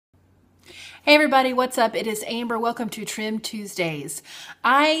Hey everybody, what's up? It is Amber. Welcome to Trim Tuesdays.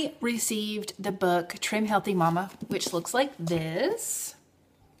 I received the book Trim Healthy Mama, which looks like this.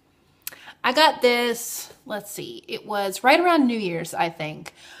 I got this, let's see, it was right around New Year's, I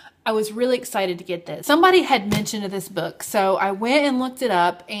think. I was really excited to get this. Somebody had mentioned this book, so I went and looked it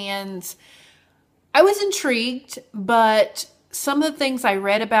up and I was intrigued, but some of the things I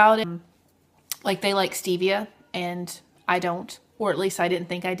read about it, like they like stevia and I don't, or at least I didn't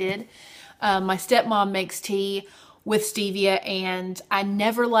think I did. My stepmom makes tea with stevia and I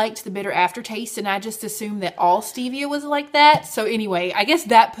never liked the bitter aftertaste and I just assumed that all stevia was like that. So anyway, I guess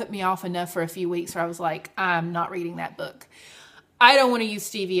that put me off enough for a few weeks where I was like, I'm not reading that book. I don't want to use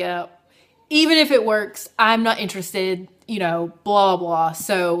stevia. Even if it works, I'm not interested, you know, blah, blah.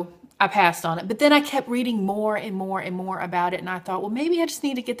 So I passed on it. But then I kept reading more and more and more about it. And I thought, well, maybe I just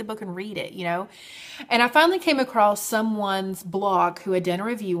need to get the book and read it, you know. And I finally came across someone's blog who had done a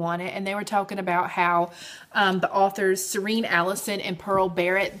review on it. And they were talking about how the authors, Serene, Allison, and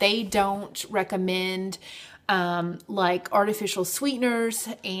Barrett, they don't recommend like artificial sweeteners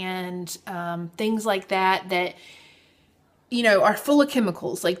and things like that, you know, are full of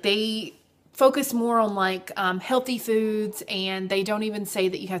chemicals. Like they focus more on like healthy foods, and they don't even say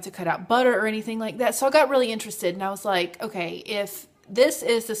that you have to cut out butter or anything like that. So I got really interested and I was like, okay, if this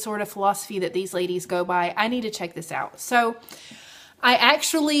is the sort of philosophy that these ladies go by, I need to check this out. So I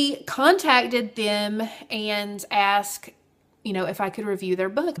actually contacted them and asked, you know, if I could review their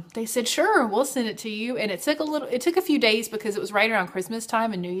book. They said, sure, we'll send it to you. And it took a few days because it was right around Christmas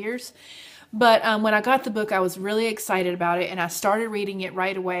time and New Year's. But when I got the book, I was really excited about it, and I started reading it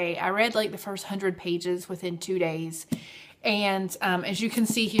right away. I read like the first 100 pages within 2 days. And as you can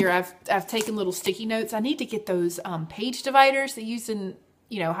see here, I've taken little sticky notes. I need to get those page dividers that you use in,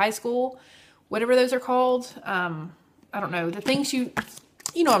 you know, high school, whatever those are called. I don't know, the things you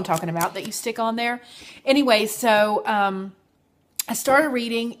know what I'm talking about, that you stick on there. Anyway, so I started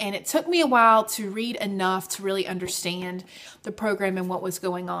reading, and it took me a while to read enough to really understand the program and what was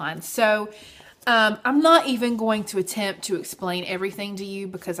going on. So I'm not even going to attempt to explain everything to you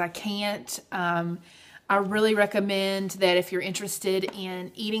because I can't. I really recommend that if you're interested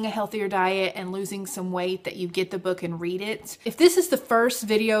in eating a healthier diet and losing some weight, that you get the book and read it. If this is the first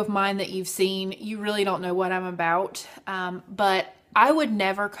video of mine that you've seen, you really don't know what I'm about. But I would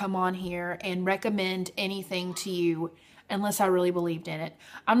never come on here and recommend anything to you unless I really believed in it.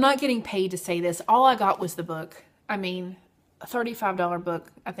 I'm not getting paid to say this. All I got was the book. I mean, a $35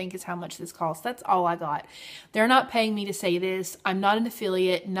 book, I think is how much this costs. That's all I got. They're not paying me to say this. I'm not an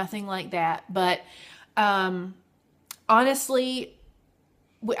affiliate, nothing like that. But honestly,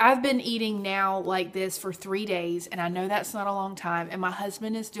 I've been eating now like this for 3 days, and I know that's not a long time, and my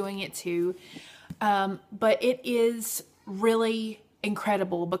husband is doing it too. But it is really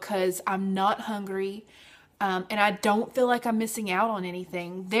incredible because I'm not hungry. And I don't feel like I'm missing out on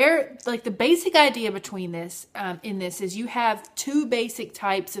anything. Like the basic idea between this, in this is you have two basic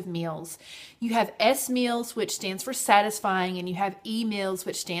types of meals. You have S meals, which stands for satisfying, and you have E meals,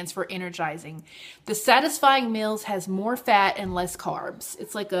 which stands for energizing. The satisfying meals has more fat and less carbs.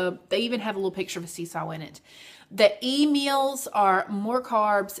 It's like they even have a little picture of a seesaw in it. The E meals are more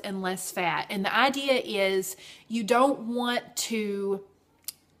carbs and less fat. And the idea is you don't want to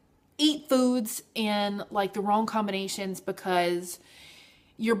eat foods in like the wrong combinations, because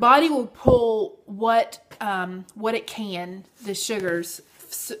your body will pull what it can, the sugars,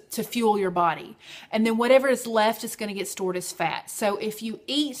 to fuel your body, and then whatever is left is going to get stored as fat. So if you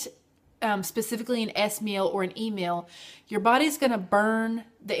eat specifically an S meal or an E meal, your body's going to burn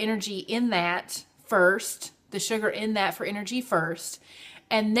the energy in that first, the sugar in that for energy first,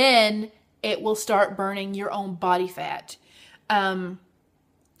 and then it will start burning your own body fat.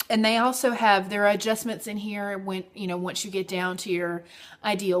 And they also have their adjustments in here when, you know, once you get down to your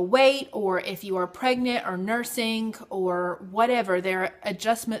ideal weight, or if you are pregnant or nursing or whatever, there are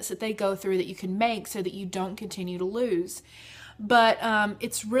adjustments that they go through that you can make so that you don't continue to lose. But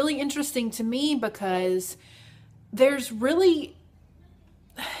it's really interesting to me because there's really,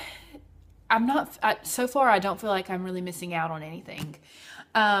 so far I don't feel like I'm really missing out on anything.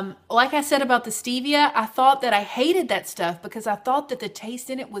 Like I said about the stevia, I thought that I hated that stuff because I thought that the taste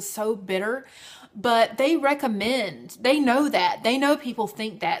in it was so bitter, but they know that. They know people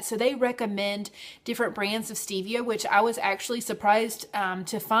think that. So they recommend different brands of stevia, which I was actually surprised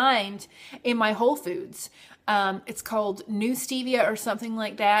to find in my Whole Foods. It's called New Stevia or something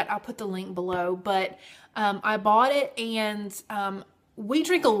like that. I'll put the link below, but I bought it, and we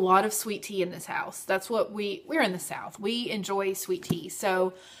drink a lot of sweet tea in this house. That's what we're in the South. We enjoy sweet tea.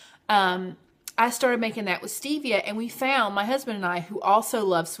 So I I started making that with stevia, and we found, my husband and I, who also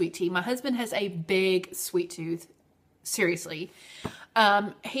love sweet tea. My husband has a big sweet tooth. Seriously.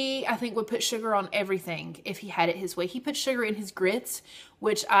 He, I think, would put sugar on everything if he had it his way. He put sugar in his grits,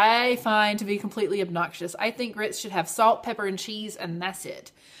 which I find to be completely obnoxious. I think grits should have salt, pepper, and cheese, and that's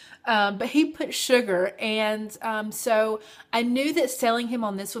it. But he put sugar, and so I knew that selling him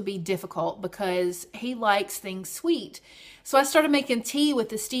on this would be difficult because he likes things sweet. So I started making tea with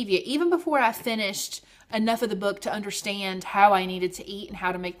the stevia even before I finished enough of the book to understand how I needed to eat and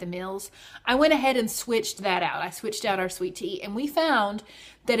how to make the meals. I went ahead and switched that out. I switched out our sweet tea, and we found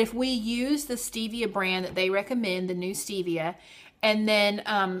that if we use the stevia brand that they recommend, the new stevia, and then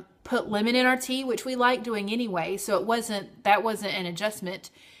put lemon in our tea, which we like doing anyway, so that wasn't an adjustment,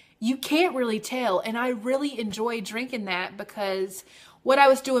 you can't really tell. And I really enjoy drinking that because what I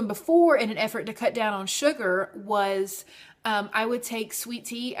was doing before in an effort to cut down on sugar was I would take sweet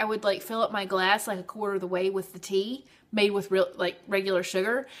tea. I would like fill up my glass like a quarter of the way with the tea made with regular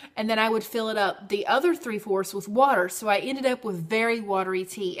sugar. And then I would fill it up the other 3/4 with water. So I ended up with very watery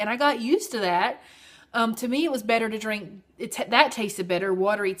tea, and I got used to that. To me, it was better to drink, that tasted better.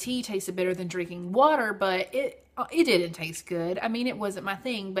 Watery tea tasted better than drinking water, but it didn't taste good. I mean, it wasn't my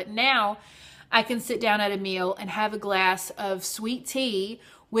thing. But now I can sit down at a meal and have a glass of sweet tea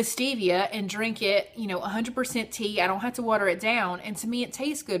with stevia and drink it, 100% tea. I don't have to water it down. And to me, it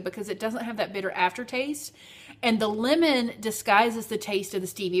tastes good because it doesn't have that bitter aftertaste. And the lemon disguises the taste of the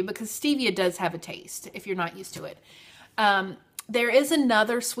stevia because stevia does have a taste if you're not used to it. There is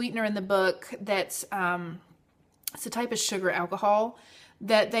another sweetener in the book that's it's a type of sugar alcohol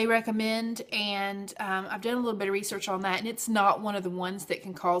that they recommend, and I've done a little bit of research on that, and it's not one of the ones that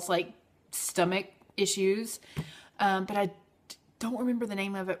can cause like stomach issues, but I don't remember the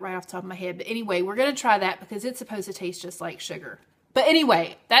name of it right off the top of my head. But anyway, we're going to try that because it's supposed to taste just like sugar. But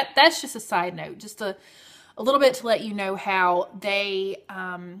anyway, that's just a side note, just a little bit to let you know how they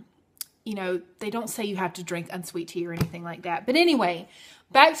they don't say you have to drink unsweet tea or anything like that. But anyway,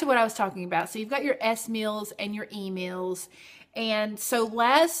 back to what I was talking about. So you've got your S meals and your E meals. And so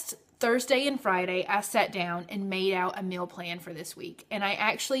last Thursday and Friday, I sat down and made out a meal plan for this week. And I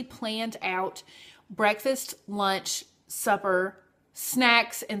actually planned out breakfast, lunch, supper,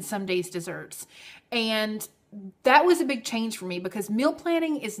 snacks, and some days desserts. And that was a big change for me because meal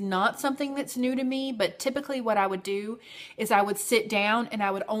planning is not something that's new to me, but typically what I would do is I would sit down and I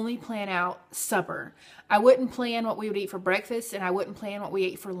would only plan out supper. I wouldn't plan what we would eat for breakfast, and I wouldn't plan what we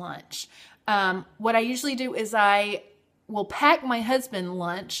ate for lunch. What I usually do is I will pack my husband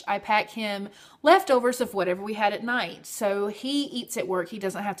lunch. I pack him leftovers of whatever we had at night. So he eats at work. He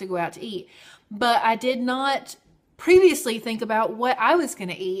doesn't have to go out to eat. But I did not previously think about what I was going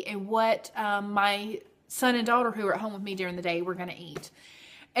to eat and what my son and daughter who are at home with me during the day were going to eat.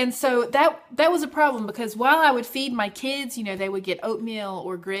 And so that was a problem because while I would feed my kids, they would get oatmeal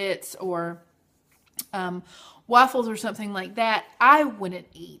or grits or waffles or something like that, I wouldn't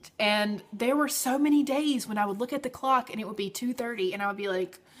eat. And there were so many days when I would look at the clock and it would be 2:30 and I would be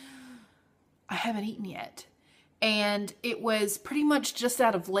like, I haven't eaten yet. And it was pretty much just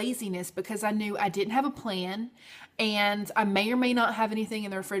out of laziness because I knew I didn't have a plan and I may or may not have anything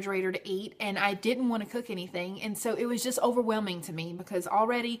in the refrigerator to eat, and I didn't want to cook anything. And so it was just overwhelming to me because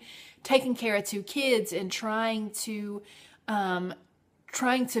already taking care of 2 kids and trying to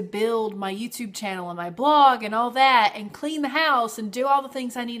build my YouTube channel and my blog and all that and clean the house and do all the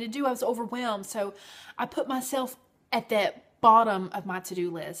things I need to do, I was overwhelmed. So I put myself at that bottom of my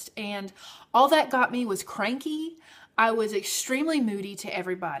to-do list, and all that got me was cranky. I was extremely moody to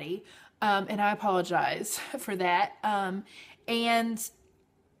everybody, and I apologize for that. And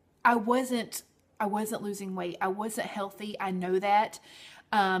I wasn't losing weight. I wasn't healthy. I know that.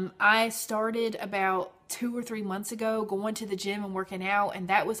 I started about 2 or 3 months ago going to the gym and working out, and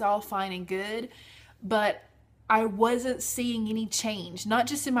that was all fine and good, but I wasn't seeing any change, not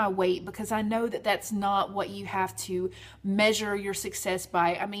just in my weight, because I know that that's not what you have to measure your success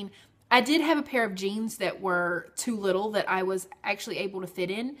by. I mean, I did have a pair of jeans that were too little that I was actually able to fit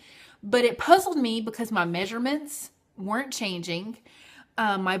in, but it puzzled me because my measurements weren't changing.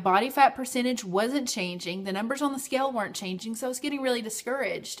 My body fat percentage wasn't changing. The numbers on the scale weren't changing. So I was getting really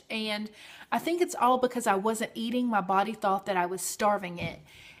discouraged. And I think it's all because I wasn't eating. My body thought that I was starving it.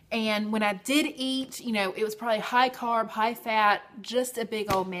 And when I did eat, it was probably high carb, high fat, just a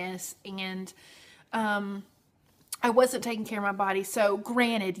big old mess. And I wasn't taking care of my body. So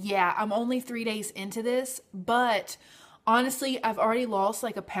granted, yeah, I'm only 3 days into this, but honestly, I've already lost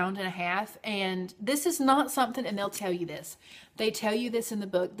like 1.5 pounds, and this is not something, and they'll tell you this. They tell you this in the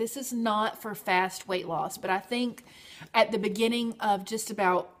book. This is not for fast weight loss, but I think at the beginning of just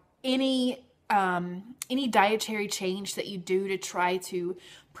about any any dietary change that you do to try to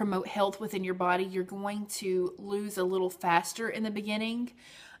promote health within your body, you're going to lose a little faster in the beginning.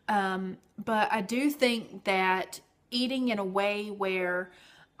 But I do think that eating in a way where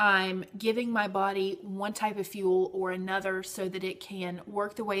I'm giving my body one type of fuel or another so that it can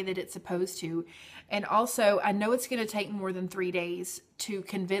work the way that it's supposed to. And also, I know it's going to take more than 3 days to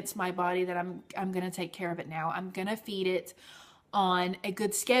convince my body that I'm going to take care of it now. I'm going to feed it on a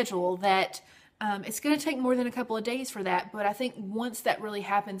good schedule that it's going to take more than a couple of days for that. But I think once that really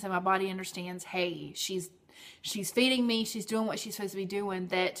happens and my body understands, hey, she's feeding me, she's doing what she's supposed to be doing,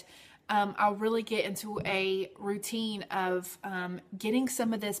 that I'll really get into a routine of getting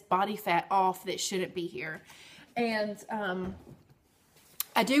some of this body fat off that shouldn't be here. And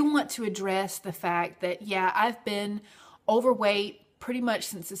I do want to address the fact that, yeah, I've been overweight pretty much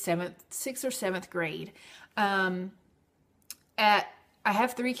since the 6th or 7th grade. I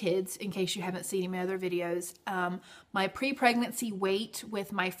have 3 kids, in case you haven't seen my other videos. My pre-pregnancy weight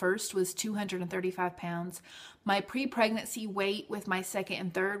with my first was 235 pounds. My pre-pregnancy weight with my second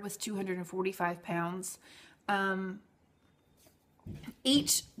and third was 245 pounds.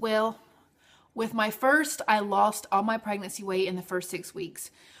 With my first, I lost all my pregnancy weight in the first 6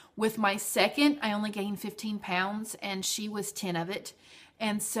 weeks. With my second, I only gained 15 pounds, and she was 10 of it.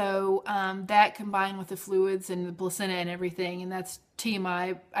 And so that combined with the fluids and the placenta and everything, and that's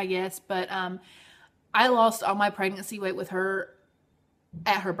TMI, I guess, but I lost all my pregnancy weight with her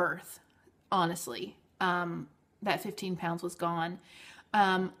at her birth, honestly. That 15 pounds was gone.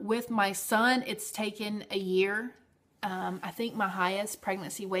 With my son, it's taken a year. I think my highest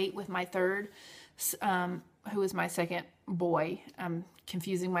pregnancy weight with my third, who was my second boy, I'm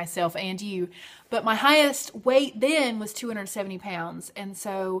confusing myself and you, but my highest weight then was 270 pounds. And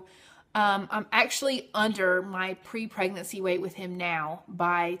so I'm actually under my pre-pregnancy weight with him now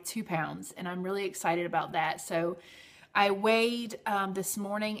by 2 pounds, and I'm really excited about that. So I weighed this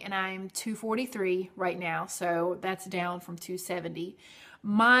morning, and I'm 243 right now, so that's down from 270.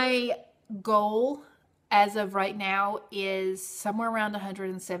 My goal as of right now is somewhere around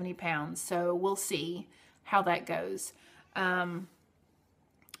 170 pounds, so we'll see how that goes.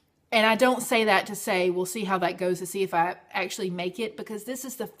 And I don't say that to say we'll see how that goes to see if I actually make it, because this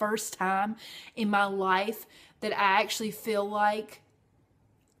is the first time in my life that I actually feel like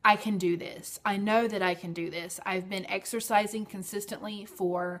I can do this. I know that I can do this. I've been exercising consistently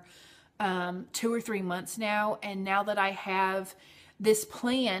for 2 or 3 months now, and now that I have this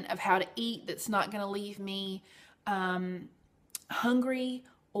plan of how to eat that's not going to leave me hungry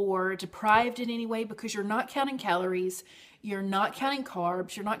or deprived in any way, because you're not counting calories, you're not counting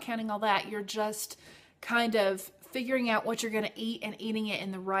carbs, you're not counting all that. You're just kind of figuring out what you're going to eat and eating it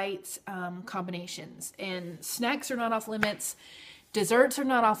in the right combinations. And snacks are not off limits. Desserts are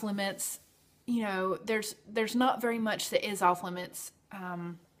not off limits. You know, there's not very much that is off limits.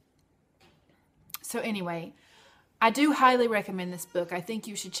 So anyway, I do highly recommend this book. I think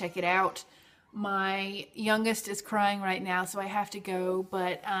you should check it out. My youngest is crying right now, so I have to go,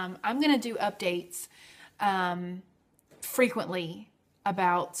 but I'm going to do updates frequently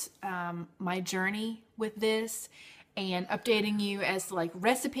about my journey with this, and updating you as to like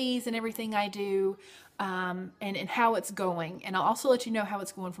recipes and everything I do, and how it's going. And I'll also let you know how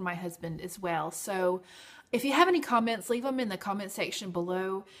it's going for my husband as well. So if you have any comments, leave them in the comment section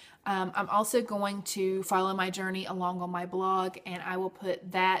below. I'm also going to follow my journey along on my blog, and I will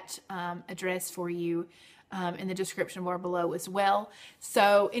put that address for you in the description bar below as well.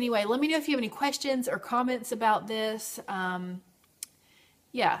 So anyway, let me know if you have any questions or comments about this.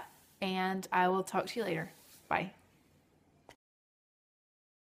 Yeah, and I will talk to you later. Bye.